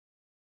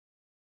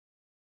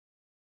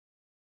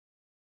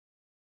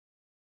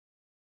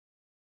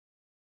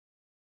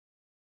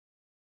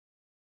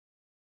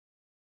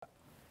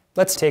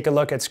Let's take a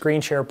look at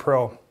ScreenShare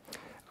Pro.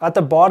 At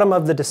the bottom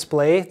of the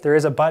display, there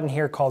is a button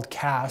here called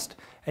Cast,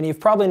 and you've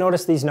probably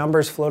noticed these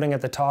numbers floating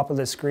at the top of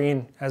the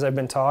screen as I've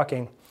been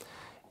talking.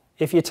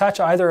 If you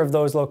touch either of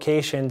those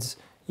locations,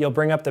 you'll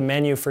bring up the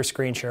menu for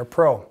ScreenShare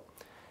Pro.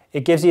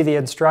 It gives you the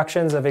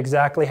instructions of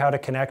exactly how to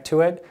connect to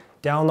it,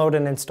 download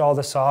and install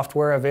the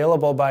software,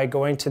 available by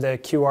going to the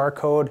QR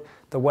code,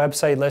 the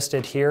website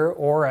listed here,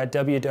 or at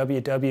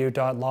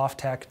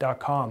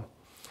www.lofttech.com.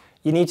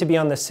 You need to be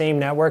on the same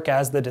network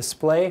as the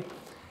display,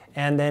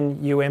 and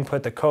then you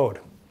input the code.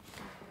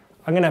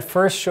 I'm going to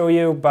first show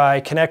you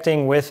by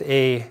connecting with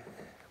a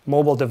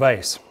mobile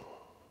device.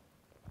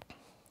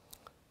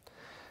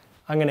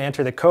 I'm going to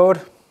enter the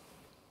code,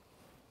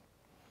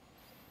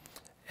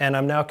 and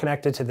I'm now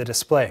connected to the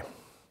display.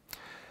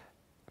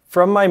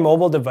 From my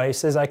mobile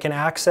devices, I can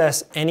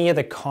access any of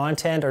the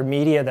content or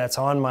media that's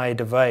on my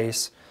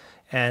device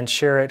and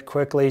share it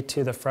quickly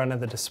to the front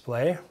of the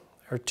display,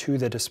 or to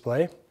the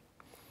display.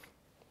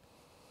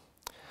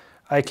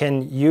 I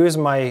can use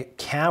my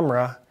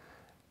camera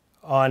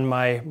on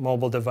my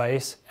mobile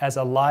device as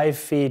a live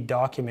feed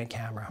document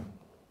camera.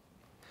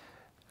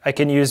 I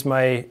can use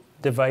my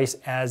device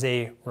as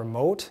a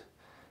remote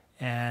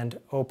and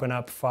open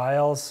up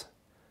files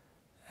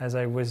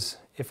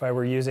if I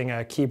were using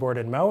a keyboard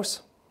and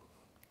mouse.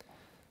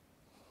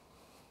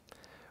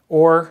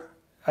 Or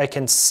I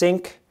can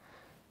sync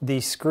the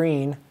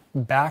screen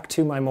back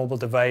to my mobile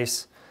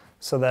device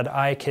so that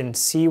I can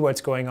see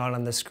what's going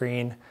on the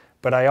screen,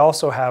 but I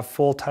also have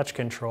full touch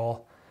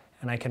control,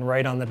 and I can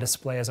write on the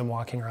display as I'm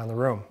walking around the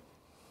room.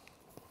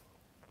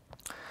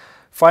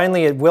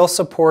 Finally, it will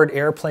support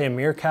Airplay and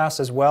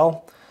Miracast as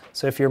well,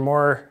 so if you're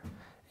more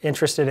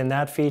interested in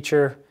that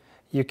feature,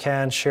 you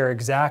can share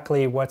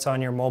exactly what's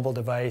on your mobile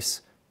device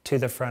to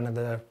the front of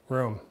the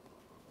room.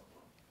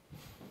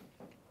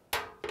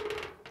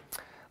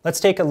 Let's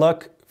take a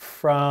look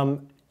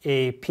from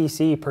a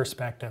PC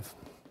perspective.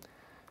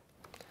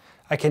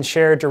 I can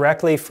share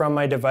directly from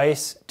my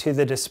device to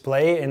the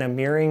display in a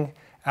mirroring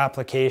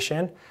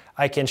application.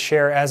 I can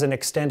share as an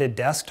extended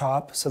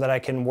desktop so that I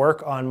can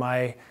work on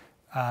my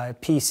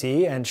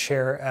PC and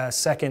share a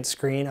second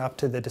screen up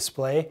to the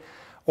display.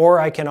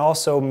 Or I can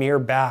also mirror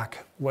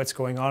back what's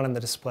going on in the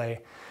display.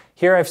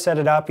 Here I've set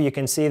it up. You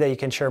can see that you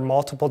can share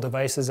multiple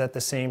devices at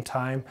the same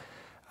time.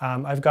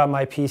 I've got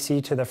my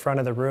PC to the front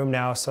of the room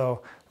now,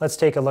 so let's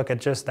take a look at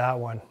just that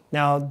one.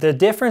 Now, the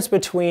difference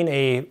between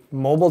a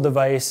mobile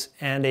device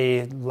and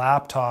a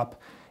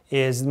laptop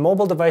is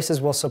mobile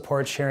devices will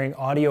support sharing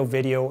audio,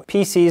 video.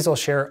 PCs will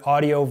share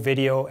audio,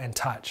 video, and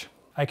touch.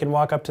 I can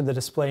walk up to the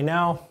display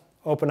now,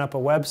 open up a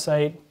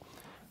website,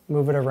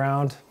 move it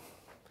around,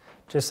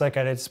 just like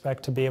I'd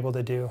expect to be able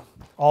to do,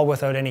 all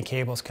without any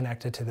cables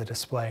connected to the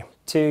display.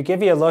 To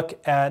give you a look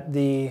at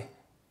the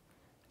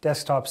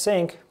desktop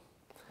sync,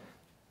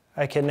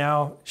 I can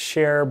now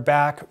share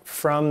back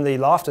from the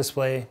LOFT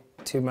display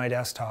to my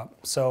desktop.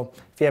 So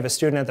if you have a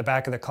student at the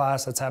back of the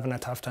class that's having a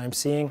tough time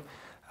seeing,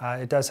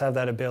 it does have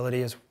that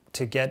ability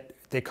to get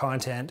the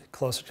content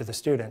closer to the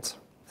students.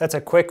 That's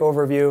a quick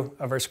overview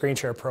of our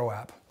ScreenShare Pro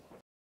app.